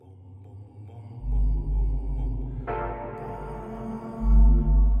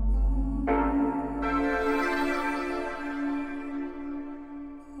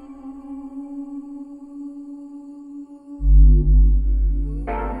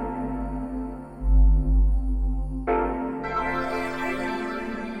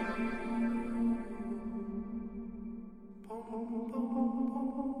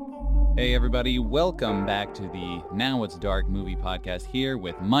Hey everybody, welcome back to the Now It's Dark movie podcast here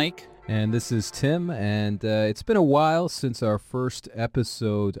with Mike. And this is Tim, and it's been a while since our first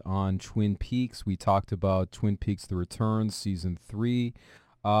episode on Twin Peaks. We talked about Twin Peaks The Return, Season 3,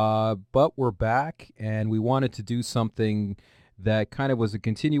 but we're back, and we wanted to do something that kind of was a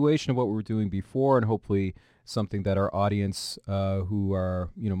continuation of what we were doing before, and hopefully something that our audience, who are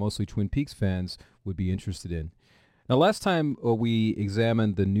mostly Twin Peaks fans, would be interested in. Now, last time we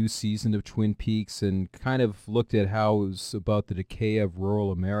examined the new season of Twin Peaks and kind of looked at how it was about the decay of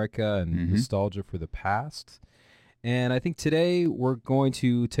rural America and nostalgia for the past. And I think today we're going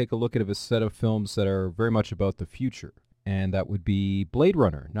to take a look at a set of films that are very much about the future. And that would be Blade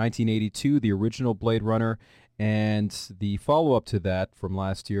Runner, 1982, the original Blade Runner, and the follow-up to that from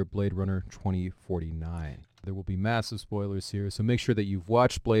last year, Blade Runner 2049. There will be massive spoilers here, so make sure that you've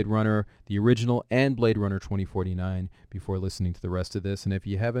watched Blade Runner, the original, and Blade Runner 2049 before listening to the rest of this. And if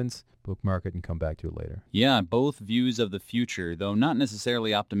you haven't, bookmark it and come back to it later. Yeah, both views of the future, though not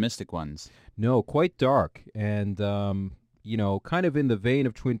necessarily optimistic ones. No, quite dark. And, kind of in the vein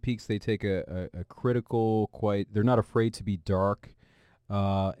of Twin Peaks, they take a critical, they're not afraid to be dark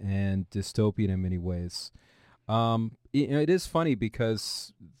and dystopian in many ways. It is funny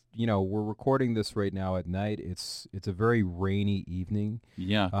because we're recording this right now at night. It's a very rainy evening.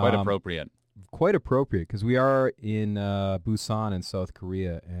 Yeah, quite appropriate. Quite appropriate because we are in Busan in South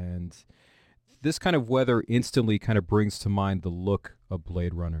Korea, and this kind of weather instantly kind of brings to mind the look of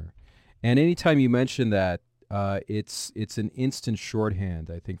Blade Runner. And anytime you mention that, it's an instant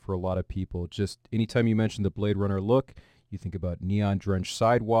shorthand, I think, for a lot of people. Just anytime you mention the Blade Runner look, you think about neon-drenched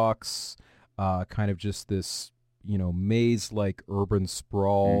sidewalks, kind of just this maze-like urban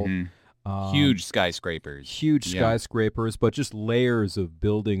sprawl. Huge skyscrapers. Skyscrapers, but just layers of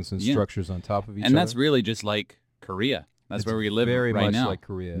buildings and structures on top of each other. And that's really just like Korea. That's where we live very right much now. Like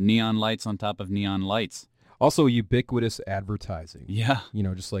Korea. Neon lights on top of neon lights. Also ubiquitous advertising. Yeah.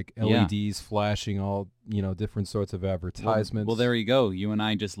 Just like LEDs flashing all, different sorts of advertisements. Well, there you go. You and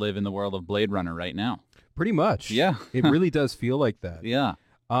I just live in the world of Blade Runner right now. Pretty much. Yeah. It really does feel like that. Yeah.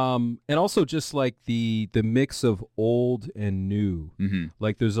 And also just like the mix of old and new.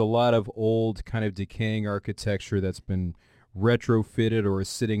 Like there's a lot of old kind of decaying architecture that's been retrofitted or is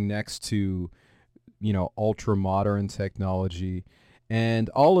sitting next to, ultra modern technology. And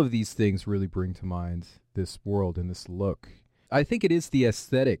all of these things really bring to mind this world and this look. I think it is the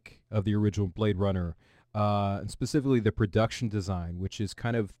aesthetic of the original Blade Runner, and specifically the production design, which is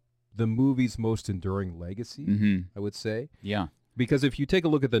kind of the movie's most enduring legacy, I would say. Yeah. Because if you take a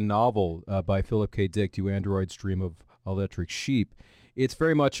look at the novel by Philip K. Dick, Do Androids Dream of Electric Sheep, it's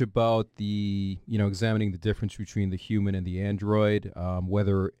very much about the, examining the difference between the human and the android,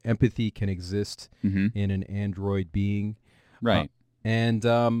 whether empathy can exist in an android being. Right.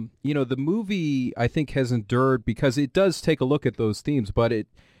 The movie, I think, has endured because it does take a look at those themes, but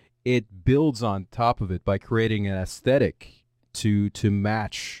it builds on top of it by creating an aesthetic to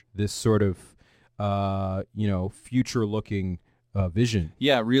match this sort of, future-looking vision.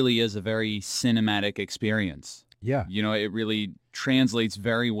 Yeah, it really is a very cinematic experience. Yeah. It really translates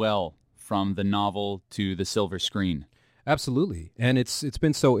very well from the novel to the silver screen. Absolutely. And it's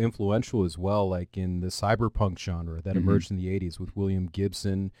been so influential as well, like in the cyberpunk genre that emerged in the 80s with William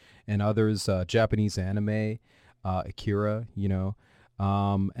Gibson and others, Japanese anime, Akira,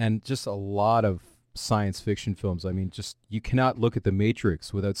 and just a lot of science fiction films. I mean, just you cannot look at The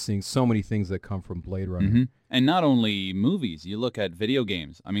Matrix without seeing so many things that come from Blade Runner. And not only movies, you look at video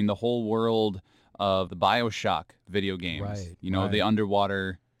games. I mean, the whole world of the BioShock video games, right. The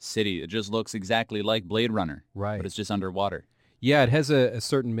underwater city, it just looks exactly like Blade Runner, right? But it's just underwater. Yeah, it has a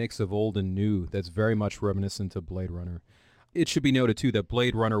certain mix of old and new that's very much reminiscent of Blade Runner. It should be noted, too, that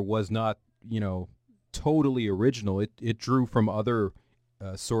Blade Runner was not, totally original. It drew from other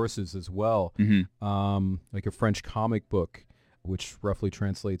sources as well, like a French comic book, which roughly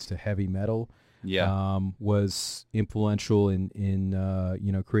translates to heavy metal, was influential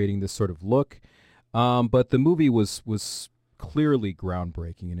in creating this sort of look. But the movie was clearly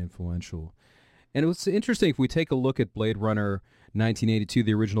groundbreaking and influential. And it was interesting, if we take a look at Blade Runner 1982,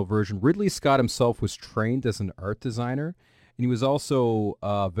 the original version, Ridley Scott himself was trained as an art designer, and he was also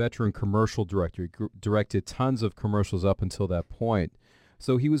a veteran commercial director. He directed tons of commercials up until that point.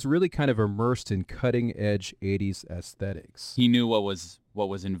 So he was really kind of immersed in cutting-edge 80s aesthetics. He knew what was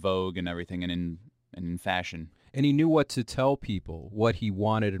in vogue and everything, and in fashion. And he knew what to tell people, what he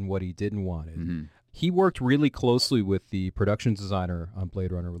wanted and what he didn't want. He worked really closely with the production designer on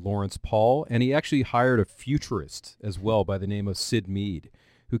Blade Runner, Lawrence Paul, and he actually hired a futurist as well by the name of Sid Mead,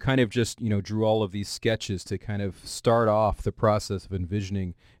 who kind of just, drew all of these sketches to kind of start off the process of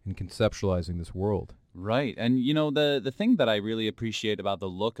envisioning and conceptualizing this world. Right. And, the thing that I really appreciate about the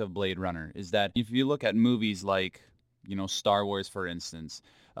look of Blade Runner is that if you look at movies like, Star Wars, for instance,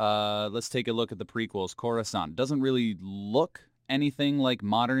 let's take a look at the prequels. Coruscant doesn't really look anything like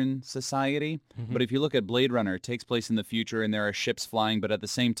modern society. Mm-hmm. But if you look at Blade Runner, it takes place in the future and there are ships flying, but at the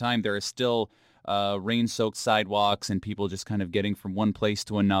same time, there are still rain-soaked sidewalks and people just kind of getting from one place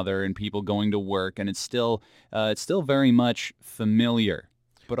to another and people going to work. And it's still very much familiar,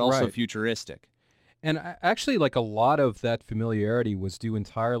 but also Right. futuristic. And actually, like, a lot of that familiarity was due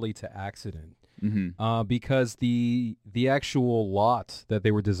entirely to accident. Mm-hmm. Because the actual lot that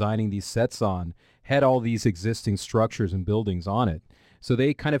they were designing these sets on had all these existing structures and buildings on it. So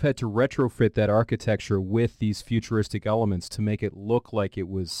they kind of had to retrofit that architecture with these futuristic elements to make it look like it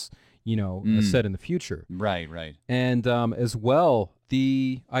was, a set in the future. Right, right. And as well,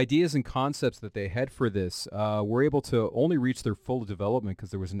 the ideas and concepts that they had for this were able to only reach their full development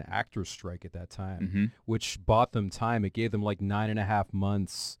because there was an actor's strike at that time, Mm-hmm. which bought them time. It gave them like 9.5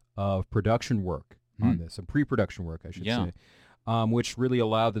 months of production work on this, and pre-production work, I should say, which really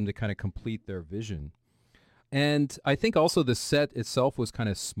allowed them to kind of complete their vision. And I think also the set itself was kind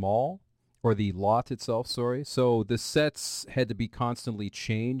of small, or the lot itself, sorry. So the sets had to be constantly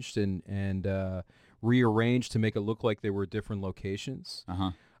changed and rearranged to make it look like they were different locations.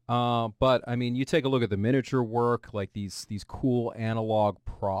 Uh-huh. But I mean, you take a look at the miniature work, like these cool analog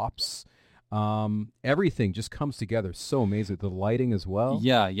props. Everything just comes together so amazing. The lighting as well.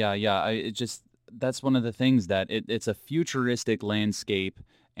 Yeah. That's one of the things that it's a futuristic landscape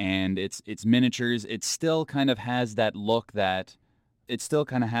and it's miniatures. It still kind of has that look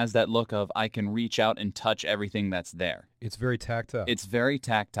of I can reach out and touch everything that's there. It's very tactile. It's very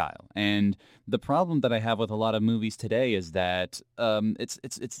tactile. And the problem that I have with a lot of movies today is that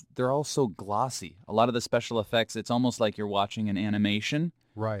they're all so glossy. A lot of the special effects, it's almost like you're watching an animation.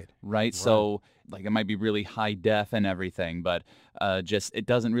 Right. So like it might be really high def and everything, but just it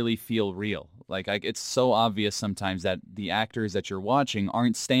doesn't really feel real. Like it's so obvious sometimes that the actors that you're watching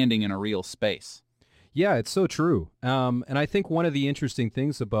aren't standing in a real space. Yeah, it's so true. And I think one of the interesting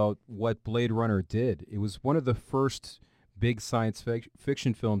things about what Blade Runner did, it was one of the first big science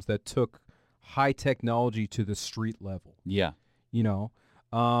fiction films that took high technology to the street level. Yeah.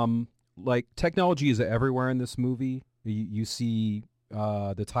 Like technology is everywhere in this movie. You see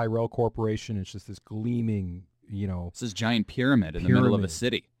the Tyrell Corporation. It's just this gleaming, It's this giant pyramid in the middle of a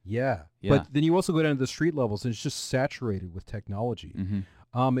city. Yeah. Yeah. But then you also go down to the street levels, and it's just saturated with technology.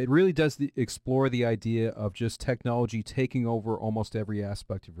 Mm-hmm. It really does explore the idea of just technology taking over almost every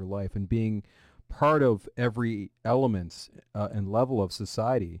aspect of your life and being part of every element and level of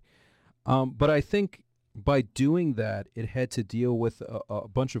society. But I think by doing that, it had to deal with a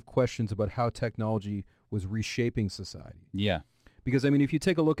bunch of questions about how technology was reshaping society. Yeah. Because, I mean, if you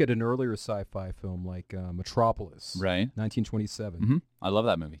take a look at an earlier sci-fi film like Metropolis, Right. 1927, Mm-hmm. I love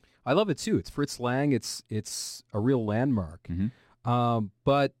that movie. I love it too. It's Fritz Lang. It's a real landmark. Mm-hmm.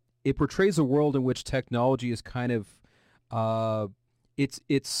 But it portrays a world in which technology is kind of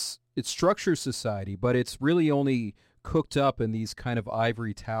it structures society, but it's really only cooked up in these kind of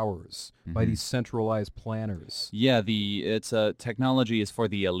ivory towers by these centralized planners. Yeah, technology is for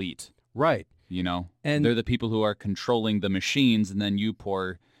the elite. Right. And they're the people who are controlling the machines, and then you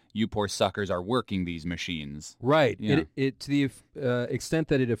poor suckers are working these machines. Right. Yeah. It to the extent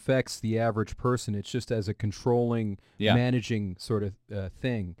that it affects the average person, it's just as a controlling, managing sort of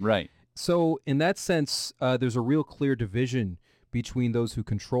thing. Right. So in that sense, there's a real clear division between those who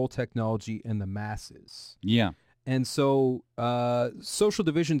control technology and the masses. Yeah. And so social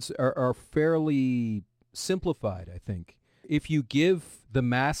divisions are fairly simplified, I think. If you give the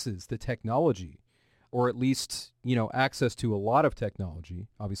masses the technology, or at least, access to a lot of technology,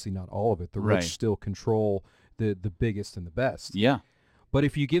 obviously not all of it, the rich still control the biggest and the best. Yeah. But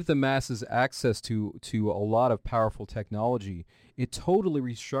if you give the masses access to a lot of powerful technology, it totally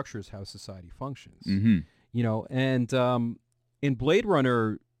restructures how society functions. Mm-hmm. And in Blade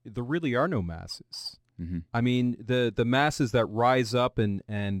Runner, there really are no masses. Mm-hmm. I mean, the masses that rise up and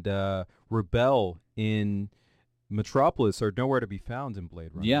rebel in Metropolis are nowhere to be found in Blade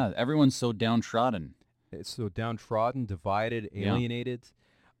Runner. Yeah, everyone's so downtrodden. It's so downtrodden, divided, alienated.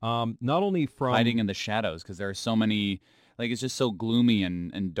 Not only from hiding in the shadows because there are so many, like it's just so gloomy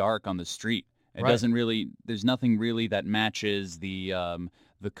and dark on the street. It doesn't really, there's nothing really that matches the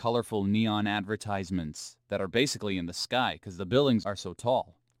colorful neon advertisements that are basically in the sky because the buildings are so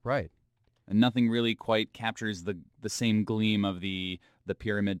tall. Right. And nothing really quite captures the same gleam of the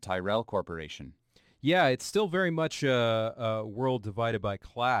Pyramid Tyrell Corporation. Yeah, it's still very much a world divided by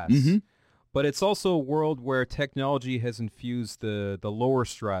class, Mm-hmm. but it's also a world where technology has infused the lower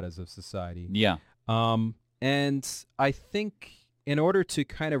stratas of society. Yeah. And I think in order to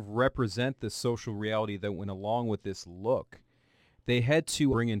kind of represent the social reality that went along with this look, they had to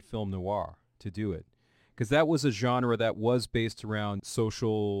bring in film noir to do it. Because that was a genre that was based around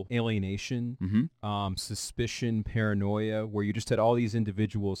social alienation, suspicion, paranoia, where you just had all these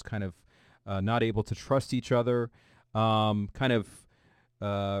individuals kind of not able to trust each other, kind of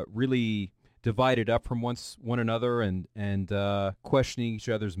really divided up from one another and questioning each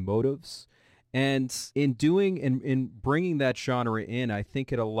other's motives. And in bringing that genre in, I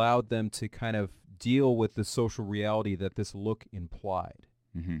think it allowed them to kind of deal with the social reality that this look implied.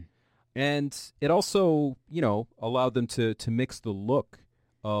 Mm-hmm. And it also, allowed them to mix the look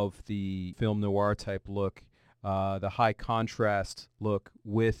of the film noir type look, the high contrast look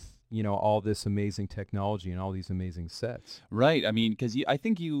with, all this amazing technology and all these amazing sets. Right. I mean, because I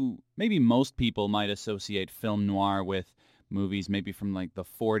think maybe most people might associate film noir with movies maybe from like the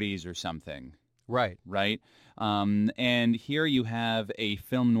 40s or something. Right. Right. And here you have a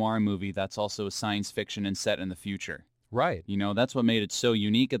film noir movie that's also science fiction and set in the future. Right. That's what made it so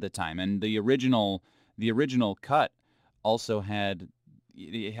unique at the time. And the original cut also had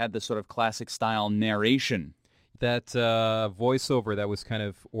the sort of classic style narration. That voiceover that was kind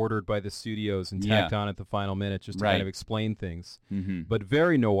of ordered by the studios and tacked on at the final minute just to kind of explain things. Mm-hmm. But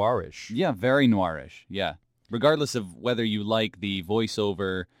very noirish. Yeah, very noirish. Yeah. Regardless of whether you like the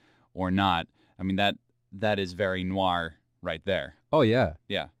voiceover or not. I mean, that is very noir right there. Oh, yeah.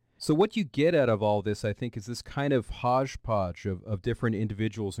 Yeah. So what you get out of all this, I think, is this kind of hodgepodge of different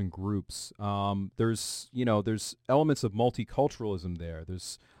individuals and groups. There's elements of multiculturalism there.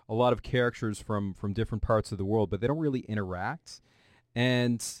 There's a lot of characters from different parts of the world, but they don't really interact.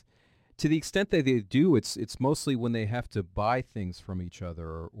 And to the extent that they do, it's mostly when they have to buy things from each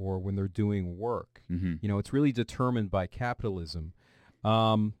other or when they're doing work. Mm-hmm. It's really determined by capitalism.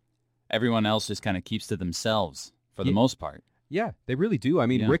 Everyone else just kind of keeps to themselves for the most part. Yeah, they really do. I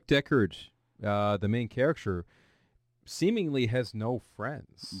mean, Yeah. Rick Deckard, the main character, seemingly has no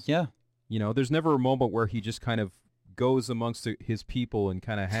friends. Yeah. There's never a moment where he just kind of goes amongst his people and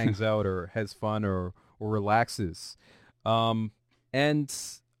kind of hangs out or has fun or relaxes. And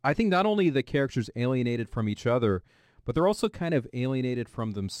I think not only the characters alienated from each other, but they're also kind of alienated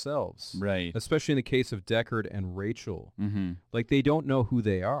from themselves. Right. Especially in the case of Deckard and Rachel. Mm-hmm. Like, they don't know who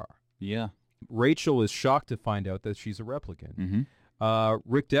they are. Yeah. Rachel is shocked to find out that she's a replicant.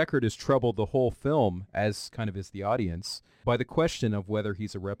 Mm-hmm. Rick Deckard is troubled the whole film, as kind of is the audience, by the question of whether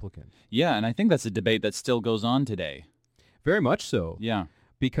he's a replicant. Yeah, and I think that's a debate that still goes on today. Very much so. Yeah.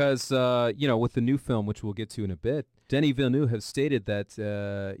 Because, with the new film, which we'll get to in a bit, Denis Villeneuve has stated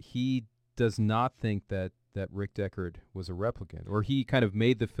that he does not think that Rick Deckard was a replicant, or he kind of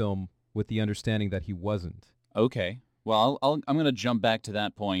made the film with the understanding that he wasn't. Okay. Well, I'm going to jump back to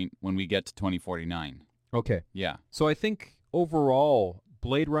that point when we get to 2049. Okay. Yeah. So I think overall,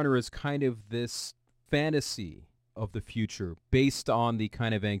 Blade Runner is kind of this fantasy of the future based on the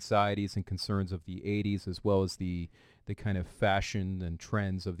kind of anxieties and concerns of the 80s as well as the kind of fashion and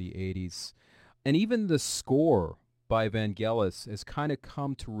trends of the 80s. And even the score by Vangelis has kind of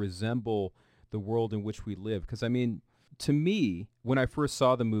come to resemble the world in which we live. Because, I mean, to me, when I first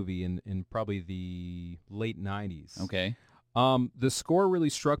saw the movie in probably the late 90s, Okay. the score really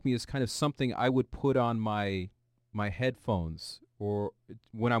struck me as kind of something I would put on my headphones or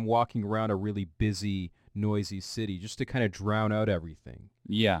when I'm walking around a really busy, noisy city just to kind of drown out everything.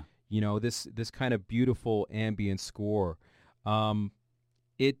 Yeah. This kind of beautiful ambient score.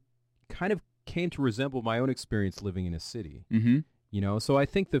 It kind of came to resemble my own experience living in a city. Mm-hmm. So I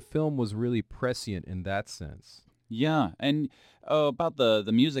think the film was really prescient in that sense. Yeah, and about the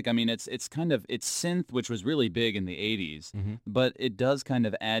music, I mean, it's synth, which was really big in the 80s, but it does kind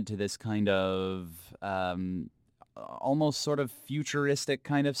of add to this kind of almost sort of futuristic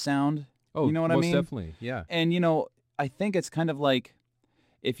kind of sound. Oh, you know what I most mean? Definitely, yeah. And I think it's kind of like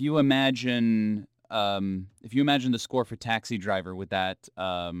if you imagine the score for Taxi Driver with that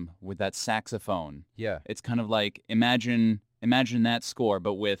saxophone. Yeah. It's kind of like imagine that score,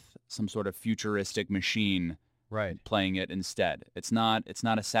 but with some sort of futuristic machine. Right. Playing it instead. It's not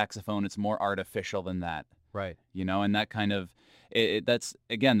a saxophone. It's more artificial than that. Right. And that kind of that's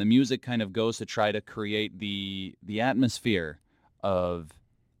again the music kind of goes to try to create the atmosphere of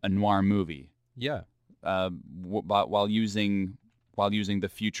a noir movie. Yeah. While using the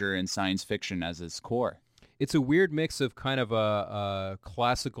future and science fiction as its core. It's a weird mix of kind of a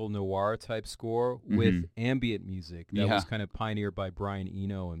classical noir type score with ambient music that was kind of pioneered by Brian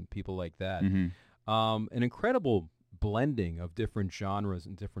Eno and people like that. an incredible blending of different genres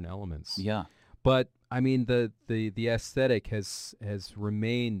and different elements. Yeah. But I mean, the aesthetic has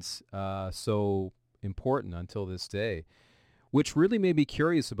remained so important until this day, which really made me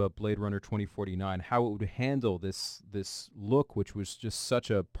curious about Blade Runner 2049, how it would handle this look, which was just such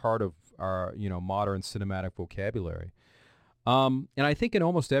a part of our modern cinematic vocabulary. And I think in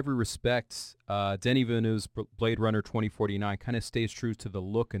almost every respect, Denis Villeneuve's Blade Runner 2049 kind of stays true to the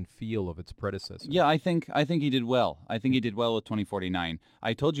look and feel of its predecessor. Yeah, I think he did well. I think he did well with 2049.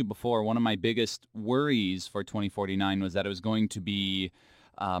 I told you before, one of my biggest worries for 2049 was that it was going to be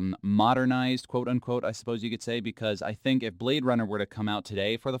modernized, quote unquote, I suppose you could say, because I think if Blade Runner were to come out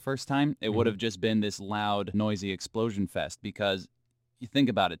today for the first time, it would have just been this loud, noisy explosion fest. Because you think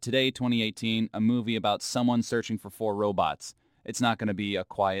about it, today, 2018, a movie about someone searching for 4 robots. It's not going to be a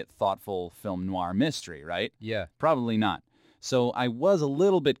quiet, thoughtful film noir mystery, right? Yeah. Probably not. So I was a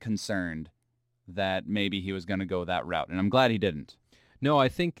little bit concerned that maybe he was going to go that route, and I'm glad he didn't. No, I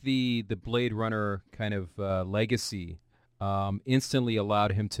think the Blade Runner kind of legacy instantly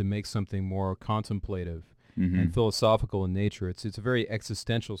allowed him to make something more contemplative and philosophical in nature. It's a very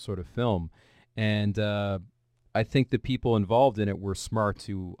existential sort of film, and I think the people involved in it were smart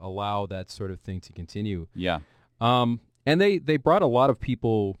to allow that sort of thing to continue. Yeah. And they brought a lot of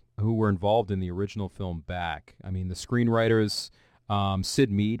people who were involved in the original film back. I mean, the screenwriters,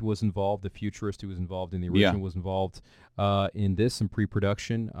 Sid Mead was involved, the futurist who was involved in the original was involved in this in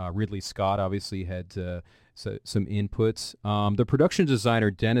pre-production. Ridley Scott obviously had some inputs. The production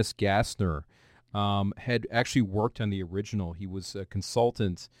designer, Dennis Gassner, had actually worked on the original. He was a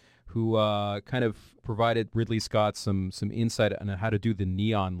consultant who kind of provided Ridley Scott some insight on how to do the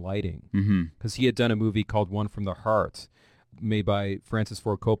neon lighting. Because he had done a movie called One from the Heart, made by Francis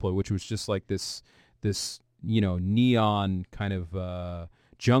Ford Coppola, which was just like this neon kind of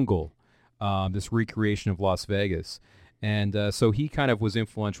jungle, this recreation of Las Vegas. And so he kind of was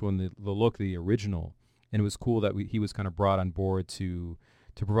influential in the look of the original. And it was cool that he was kind of brought on board to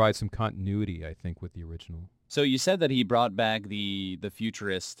provide some continuity, I think, with the original. So you said that he brought back the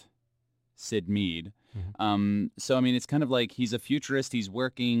futurist Sid Mead. So, I mean, it's kind of like he's a futurist. He's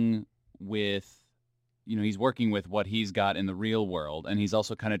working with what he's got in the real world, and he's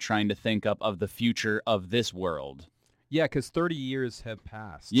also kind of trying to think up of the future of this world. Yeah, because 30 years have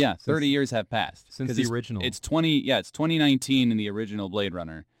passed. Yeah, 30 years have passed. Since the original. It's 2019 in the original Blade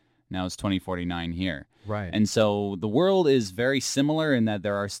Runner. Now it's 2049 here. Right. And so the world is very similar in that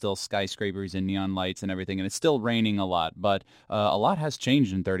there are still skyscrapers and neon lights and everything, and it's still raining a lot, but a lot has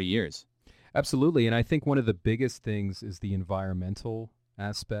changed in 30 years. Absolutely, and I think one of the biggest things is the environmental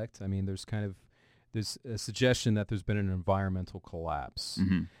aspect. I mean, there's a suggestion that there's been an environmental collapse.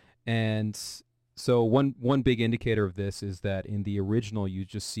 And so one big indicator of this is that in the original, you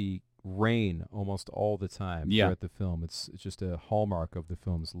just see rain almost all the time throughout the film. It's just a hallmark of the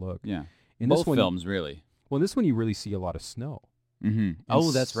film's look. Yeah. In both films, really. Well, in this one, you really see a lot of snow.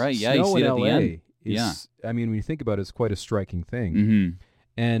 Oh, that's right. Yeah, snow you see in it at the end. I mean, when you think about it, it's quite a striking thing.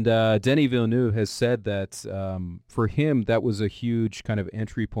 And Denis Villeneuve has said that for him, that was a huge kind of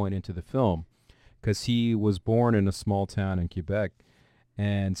entry point into the film, because he was born in a small town in Quebec.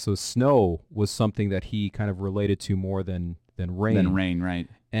 And so snow was something that he kind of related to more than rain. Than rain, right.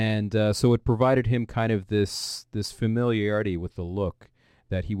 And so it provided him kind of this familiarity with the look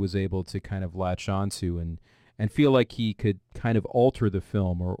that he was able to kind of latch onto and feel like he could kind of alter the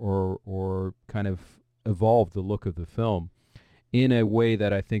film or kind of evolve the look of the film in a way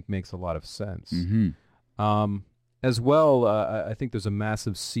that I think makes a lot of sense. As well, I think there's a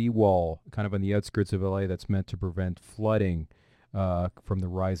massive seawall kind of on the outskirts of LA that's meant to prevent flooding from the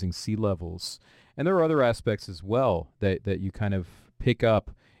rising sea levels. And there are other aspects as well that you kind of pick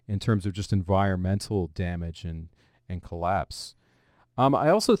up in terms of just environmental damage and collapse. I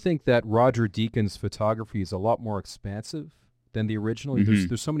also think that Roger Deakins' photography is a lot more expansive than the original.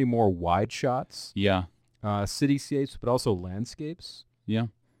 There's so many more wide shots. Yeah. Cityscapes, but also landscapes. Yeah.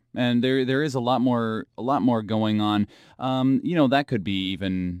 And there is a lot more going on. That could be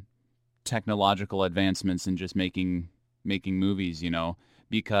even technological advancements in just making movies,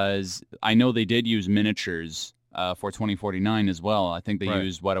 because I know they did use miniatures for 2049 as well. I think they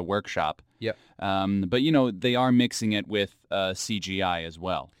used a workshop. Yep. But they are mixing it with CGI as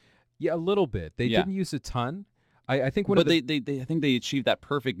well. Yeah, a little bit. They didn't use a ton. I think I think they achieved that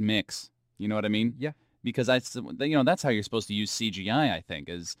perfect mix. You know what I mean? Yeah. Because that's how you're supposed to use CGI. I think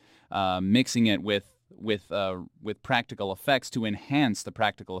is mixing it with practical effects to enhance the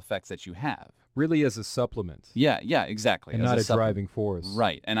practical effects that you have. Really as a supplement. Yeah, exactly. And not a driving force.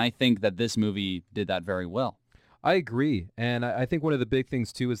 Right. And I think that this movie did that very well. I agree. And I think one of the big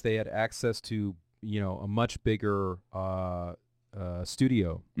things, too, is they had access to a much bigger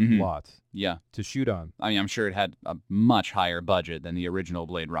studio lot to shoot on. I mean, I'm sure it had a much higher budget than the original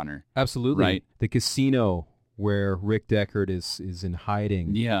Blade Runner. Absolutely. Right? The casino where Rick Deckard is in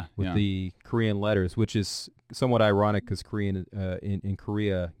hiding with the Korean letters, which is somewhat ironic because in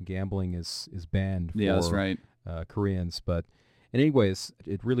Korea, gambling is banned for that's right. Koreans. But anyways,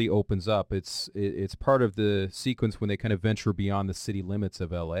 it really opens up. It's part of the sequence when they kind of venture beyond the city limits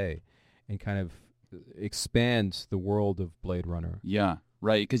of L.A. and kind of expand the world of Blade Runner. Yeah,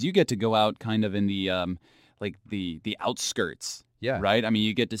 right. Because you get to go out kind of in the the outskirts. Yeah. Right. I mean,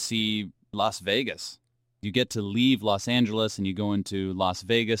 you get to see Las Vegas. You get to leave Los Angeles and you go into Las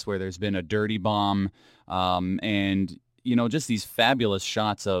Vegas where there's been a dirty bomb, and just these fabulous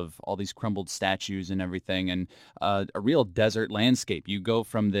shots of all these crumbled statues and everything, and a real desert landscape. You go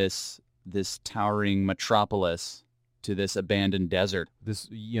from this towering metropolis to this abandoned desert. This,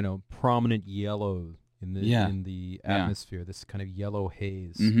 prominent yellow in the atmosphere, this kind of yellow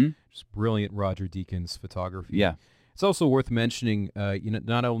haze. Mm-hmm. Just brilliant Roger Deakins photography. Yeah. It's also worth mentioning,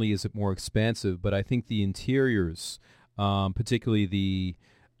 not only is it more expansive, but I think the interiors, particularly the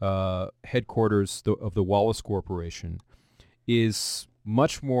headquarters of the Wallace Corporation, is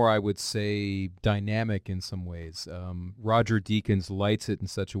much more, I would say, dynamic in some ways. Roger Deakins lights it in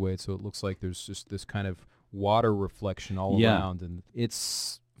such a way so it looks like there's just this kind of water reflection all around, and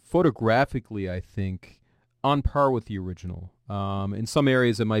it's photographically, I think, on par with the original. In some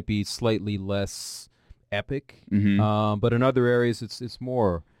areas, it might be slightly less epic, but in other areas, it's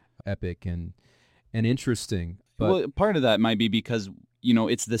more epic and interesting. But part of that might be because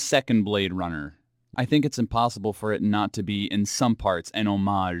it's the second Blade Runner. I think it's impossible for it not to be, in some parts, an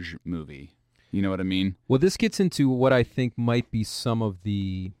homage movie. You know what I mean? Well, this gets into what I think might be some of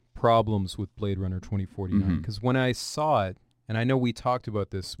the problems with Blade Runner 2049. Because when I saw it, and I know we talked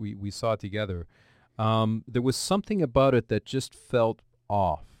about this, we saw it together, there was something about it that just felt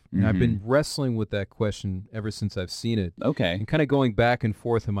off. And I've been wrestling with that question ever since I've seen it. Okay. And kind of going back and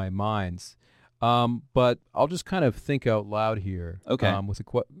forth in my mind. But I'll just kind of think out loud here. Okay. With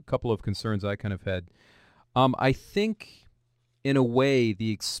a couple of concerns I kind of had. I think, in a way,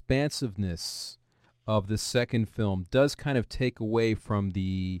 the expansiveness of the second film does kind of take away from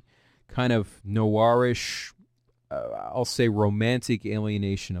the kind of noirish, I'll say romantic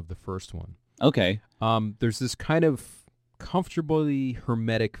alienation of the first one. Okay. There's this kind of comfortably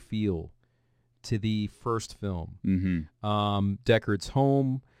hermetic feel to the first film. Deckard's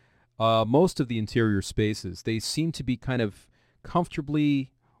home, most of the interior spaces, they seem to be kind of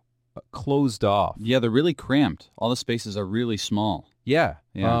comfortably closed off. Yeah, they're really cramped. All the spaces are really small. Yeah.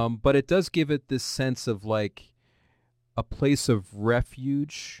 But it does give it this sense of like a place of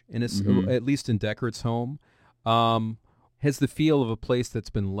refuge, at least in Deckard's home. Has the feel of a place that's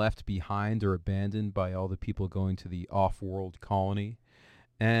been left behind or abandoned by all the people going to the off-world colony.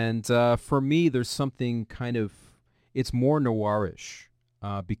 And for me, there's something kind of, it's more noirish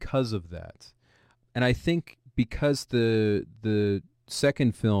because of that. And I think because the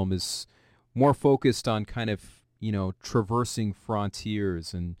second film is more focused on kind of, traversing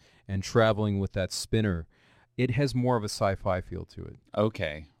frontiers and traveling with that spinner, it has more of a sci-fi feel to it.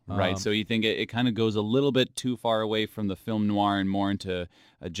 Okay. Right, so you think it kind of goes a little bit too far away from the film noir and more into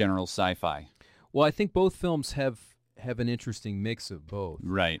a general sci-fi. Well, I think both films have an interesting mix of both.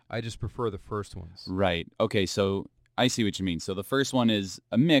 Right. I just prefer the first ones. Right. Okay, so I see what you mean. So the first one is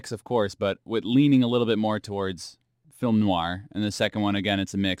a mix, of course, but with leaning a little bit more towards film noir. And the second one, again,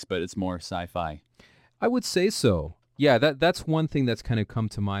 it's a mix, but it's more sci-fi. I would say so. Yeah, that's one thing that's kind of come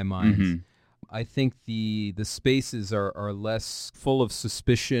to my mind. I think the spaces are less full of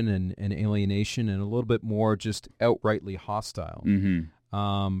suspicion and alienation and a little bit more just outrightly hostile.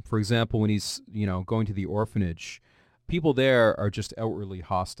 For example, when he's going to the orphanage, people there are just outwardly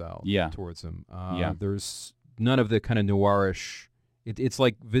hostile towards him. There's none of the kind of noirish. It's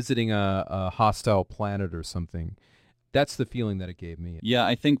like visiting a hostile planet or something. That's the feeling that it gave me. Yeah,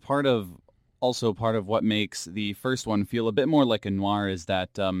 I think part of what makes the first one feel a bit more like a noir is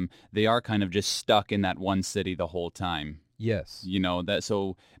that they are kind of just stuck in that one city the whole time. Yes.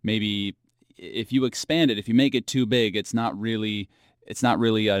 So maybe if you expand it, if you make it too big, it's not really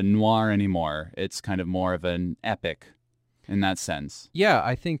a noir anymore. It's kind of more of an epic in that sense. Yeah,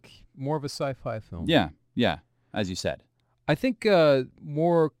 I think more of a sci-fi film. Yeah, as you said. I think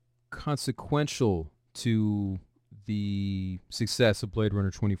more consequential to the success of Blade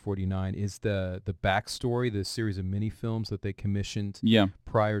Runner 2049 is the backstory, the series of mini-films that they commissioned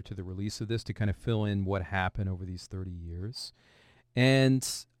prior to the release of this to kind of fill in what happened over these 30 years. And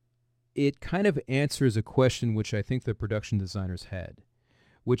it kind of answers a question which I think the production designers had,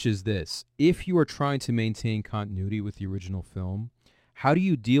 which is this. If you are trying to maintain continuity with the original film, how do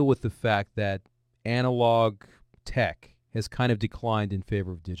you deal with the fact that analog tech has kind of declined in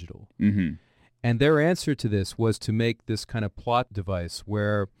favor of digital? Mm-hmm. And their answer to this was to make this kind of plot device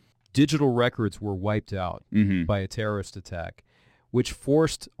where digital records were wiped out by a terrorist attack, which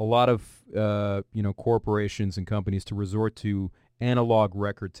forced a lot of corporations and companies to resort to analog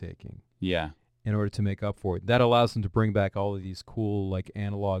record taking. Yeah. In order to make up for it. That allows them to bring back all of these cool like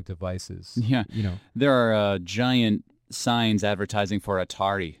analog devices. Yeah. There are giant signs advertising for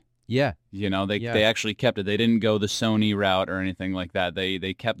Atari. Yeah. They actually kept it. They didn't go the Sony route or anything like that.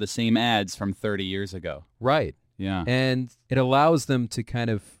 They kept the same ads from 30 years ago. Right. Yeah. And it allows them to kind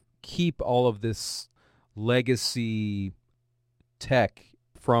of keep all of this legacy tech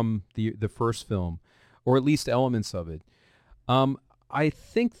from the first film, or at least elements of it. I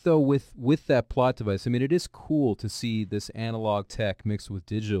think, though, with that plot device, I mean, it is cool to see this analog tech mixed with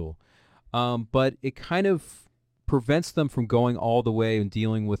digital, but it kind of prevents them from going all the way and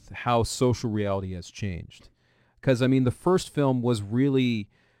dealing with how social reality has changed. Because, I mean, the first film was really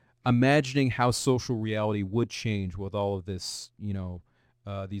imagining how social reality would change with all of this,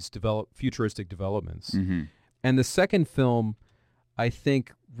 these futuristic developments. Mm-hmm. And the second film, I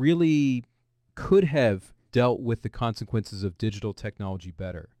think, really could have dealt with the consequences of digital technology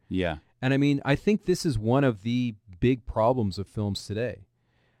better. Yeah. And I mean, I think this is one of the big problems of films today.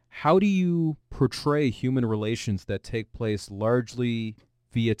 How do you portray human relations that take place largely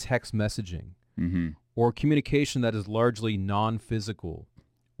via text messaging or communication that is largely non-physical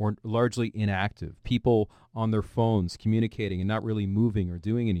or largely inactive? People on their phones communicating and not really moving or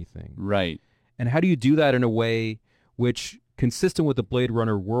doing anything. Right. And how do you do that in a way which, consistent with the Blade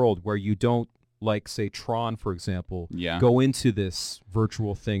Runner world, where you don't, like, say, Tron, for example, go into this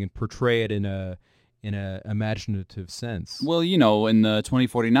virtual thing and portray it in a imaginative sense? Well, in the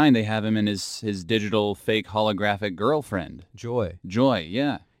 2049, they have him in his digital fake holographic girlfriend. Joy,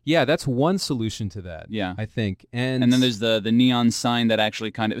 yeah. Yeah, that's one solution to that. Yeah. I think. And then there's the neon sign that actually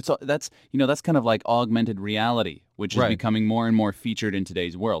kind of, that's kind of like augmented reality, which is becoming more and more featured in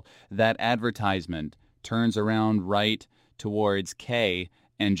today's world. That advertisement turns around right towards Kay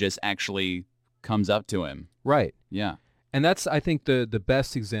and just actually comes up to him. Right. Yeah. And that's, I think, the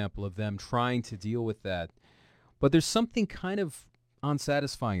best example of them trying to deal with that. But there's something kind of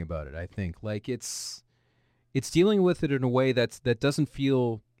unsatisfying about it, I think. Like, it's dealing with it in a way that doesn't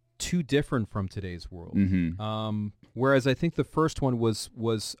feel too different from today's world. Mm-hmm. Whereas I think the first one was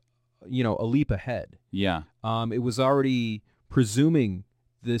a leap ahead. Yeah. It was already presuming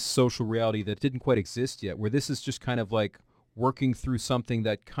this social reality that didn't quite exist yet, where this is just kind of like working through something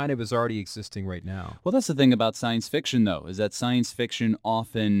that kind of is already existing right now. Well, that's the thing about science fiction, though, is that science fiction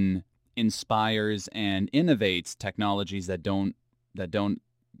often inspires and innovates technologies that don't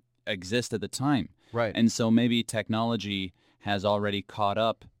exist at the time. Right. And so maybe technology has already caught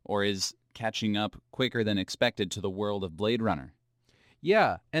up or is catching up quicker than expected to the world of Blade Runner.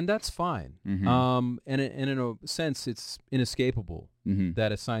 Yeah, and that's fine. Mm-hmm. And in a sense, it's inescapable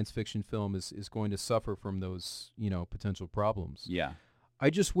that a science fiction film is going to suffer from those, potential problems. Yeah.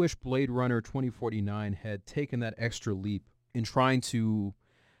 I just wish Blade Runner 2049 had taken that extra leap in trying to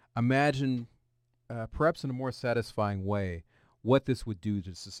imagine, perhaps in a more satisfying way, what this would do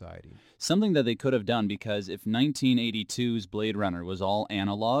to society. Something that they could have done, because if 1982's Blade Runner was all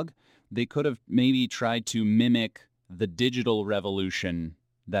analog, they could have maybe tried to mimic the digital revolution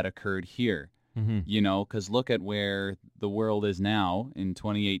that occurred here. Because look at where the world is now in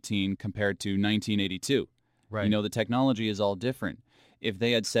 2018 compared to 1982. Right. The technology is all different. If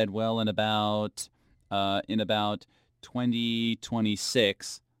they had said, well, in about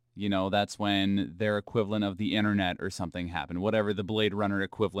 2026, that's when their equivalent of the internet or something happened, whatever the Blade Runner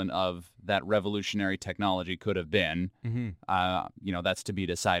equivalent of that revolutionary technology could have been, that's to be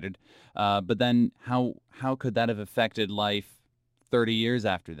decided. But then how could that have affected life 30 years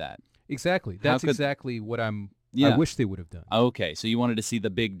after that? Exactly. That's exactly what I wish they would have done. Okay, so you wanted to see the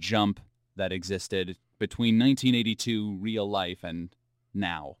big jump that existed between 1982 real life and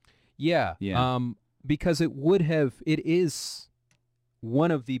now. Yeah. Because it is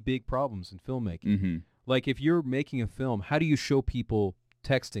one of the big problems in filmmaking. Like, if you're making a film, how do you show people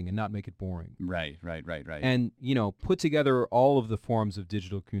texting and not make it boring? Right. And, put together all of the forms of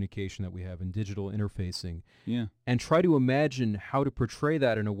digital communication that we have and digital interfacing. Yeah. And try to imagine how to portray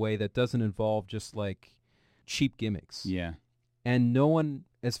that in a way that doesn't involve just, like, cheap gimmicks. Yeah. And no one,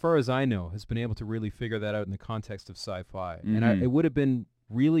 as far as I know, has been able to really figure that out in the context of sci-fi. And it would have been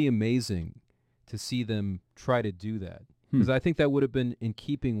really amazing to see them try to do that. Because I think that would have been in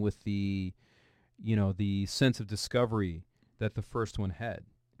keeping with the, the sense of discovery that the first one had.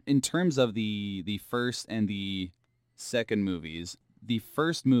 In terms of the first and the second movies, the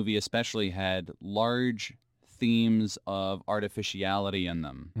first movie especially had large themes of artificiality in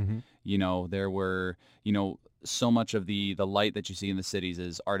them. Mm-hmm. You know, there were, so much of the light that you see in the cities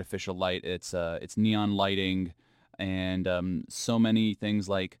is artificial light. It's neon lighting, and so many things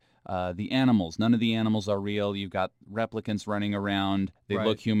like the animals. None of the animals are real. You've got replicants running around. They Right.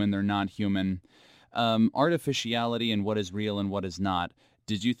 look human. They're not human. Artificiality and what is real and what is not.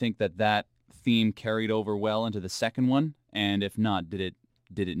 Did you think that theme carried over well into the second one? And if not, did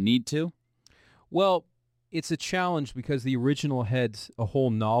it need to? Well, it's a challenge because the original had a whole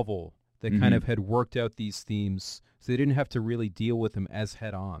novel that kind of had worked out these themes, so they didn't have to really deal with them as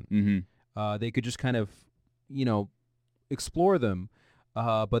head-on. Mm-hmm. They could just kind of, explore them,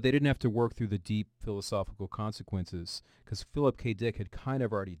 but they didn't have to work through the deep philosophical consequences because Philip K. Dick had kind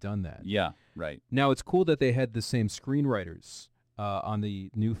of already done that. Yeah, right. Now, it's cool that they had the same screenwriters on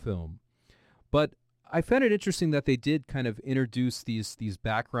the new film, but I found it interesting that they did kind of introduce these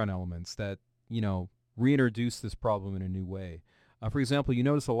background elements that, reintroduce this problem in a new way. For example, you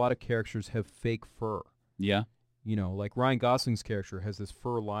notice a lot of characters have fake fur. Yeah. Like Ryan Gosling's character has this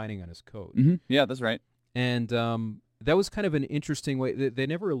fur lining on his coat. Mm-hmm. Yeah, that's right. And that was kind of an interesting way. They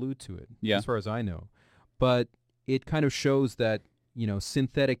never allude to it, Yeah. as far as I know. But it kind of shows that,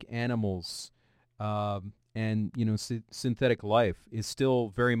 synthetic animals and, synthetic life is still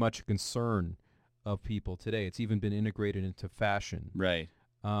very much a concern of people today. It's even been integrated into fashion. Right.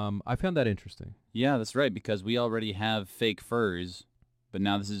 I found that interesting. Yeah, that's right, because we already have fake furs, but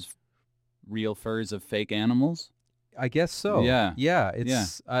now this is real furs of fake animals? I guess so. Yeah. Yeah.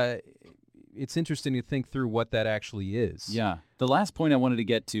 It's interesting to think through what that actually is. Yeah. The last point I wanted to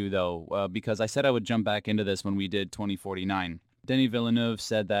get to, though, because I said I would jump back into this when we did 2049. Denis Villeneuve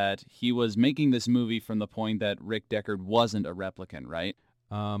said that he was making this movie from the point that Rick Deckard wasn't a replicant, right?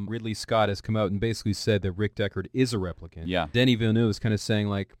 Ridley Scott has come out and basically said that Rick Deckard is a replicant. Yeah. Denis Villeneuve is kind of saying,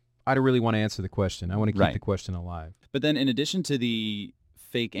 like, I don't really want to answer the question. I want to keep Right. the question alive. But then in addition to the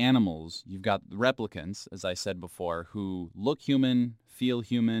fake animals, you've got the replicants, as I said before, who look human, feel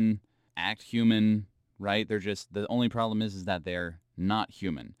human, act human, right? They're just, the only problem is that they're not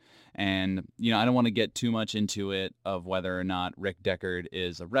human. And, I don't want to get too much into it of whether or not Rick Deckard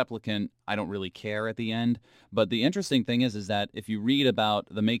is a replicant. I don't really care at the end. But the interesting thing is that if you read about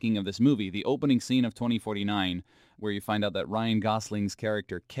the making of this movie, the opening scene of 2049, where you find out that Ryan Gosling's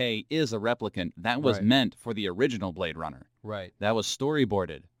character Kay is a replicant, that was Right. meant for the original Blade Runner. Right. That was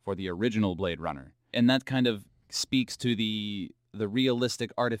storyboarded for the original Blade Runner. And that kind of speaks to the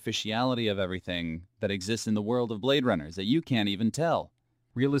realistic artificiality of everything that exists in the world of Blade Runners that you can't even tell.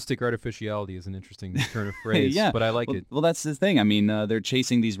 Realistic artificiality is an interesting turn of phrase, Yeah. but I like it. Well, that's the thing. I mean, they're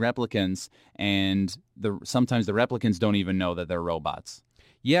chasing these replicants, and sometimes the replicants don't even know that they're robots.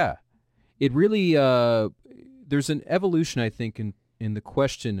 Yeah. It really, there's an evolution, I think, in the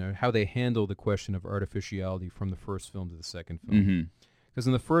question or how they handle the question of artificiality from the first film to the second film. Mm-hmm. Because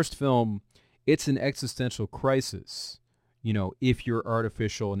in the first film, it's an existential crisis, if you're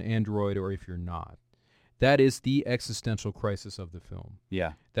artificial, an android, or if you're not. That is the existential crisis of the film.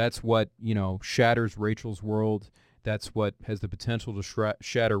 Yeah. That's what, shatters Rachel's world. That's what has the potential to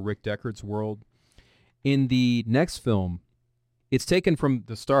shatter Rick Deckard's world. In the next film, it's taken from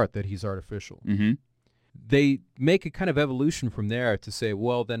the start that he's artificial. Mm-hmm. They make a kind of evolution from there to say,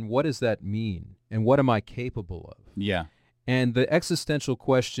 well, then what does that mean? And what am I capable of? Yeah. And the existential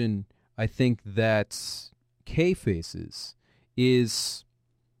question, I think, that Kay faces is,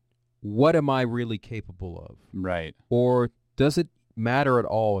 what am I really capable of? Right. Or does it matter at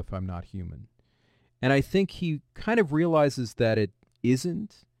all if I'm not human? And I think he kind of realizes that it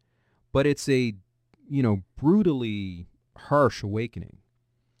isn't, but it's a, brutally harsh awakening.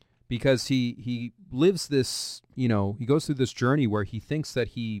 Because he lives this, he goes through this journey where he thinks that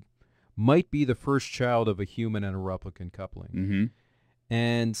he might be the first child of a human and a replicant coupling. Mm-hmm.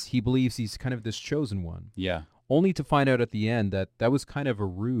 And he believes he's kind of this chosen one. Yeah. Only to find out at the end that was kind of a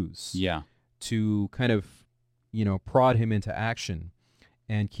ruse. Yeah. To kind of, prod him into action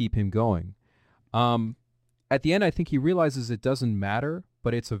and keep him going. At the end, I think he realizes it doesn't matter,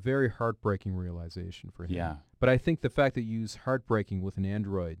 but it's a very heartbreaking realization for him. Yeah. But I think the fact that you use heartbreaking with an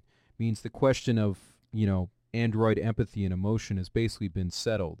android means the question of, android empathy and emotion has basically been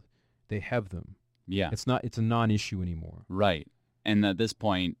settled. They have them. Yeah. It's a non-issue anymore. Right. And at this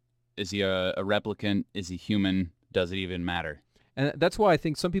point, is he a replicant? Is he human? Does it even matter? And that's why I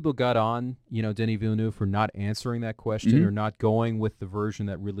think some people got on, Denis Villeneuve for not answering that question Mhm. or not going with the version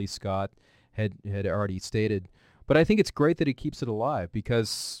that Ridley Scott had already stated. But I think it's great that he keeps it alive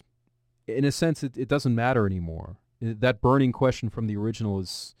because, in a sense, it doesn't matter anymore. that burning question from the original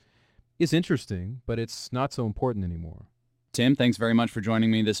is interesting, but it's not so important anymore. Tim, thanks very much for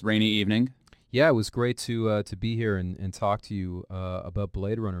joining me this rainy evening. Yeah, it was great to be here and talk to you about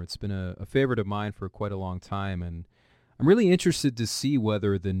Blade Runner. It's been a favorite of mine for quite a long time, and I'm really interested to see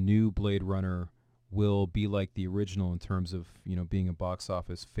whether the new Blade Runner will be like the original in terms of, being a box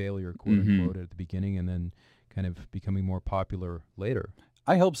office failure, quote unquote, at the beginning, and then kind of becoming more popular later.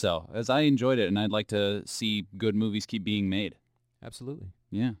 I hope so, as I enjoyed it, and I'd like to see good movies keep being made. Absolutely.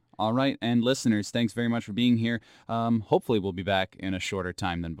 Yeah. All right. And listeners, thanks very much for being here. Hopefully we'll be back in a shorter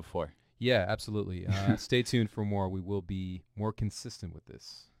time than before. Yeah, absolutely. Stay tuned for more. We will be more consistent with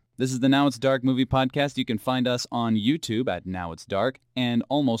this. This is the Now It's Dark Movie Podcast. You can find us on YouTube at Now It's Dark and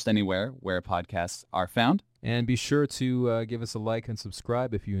almost anywhere where podcasts are found. And be sure to give us a like and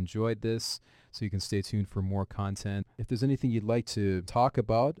subscribe if you enjoyed this, so you can stay tuned for more content. If there's anything you'd like to talk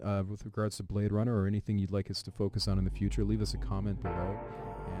about with regards to Blade Runner, or anything you'd like us to focus on in the future, leave us a comment below.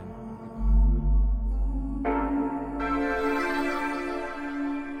 And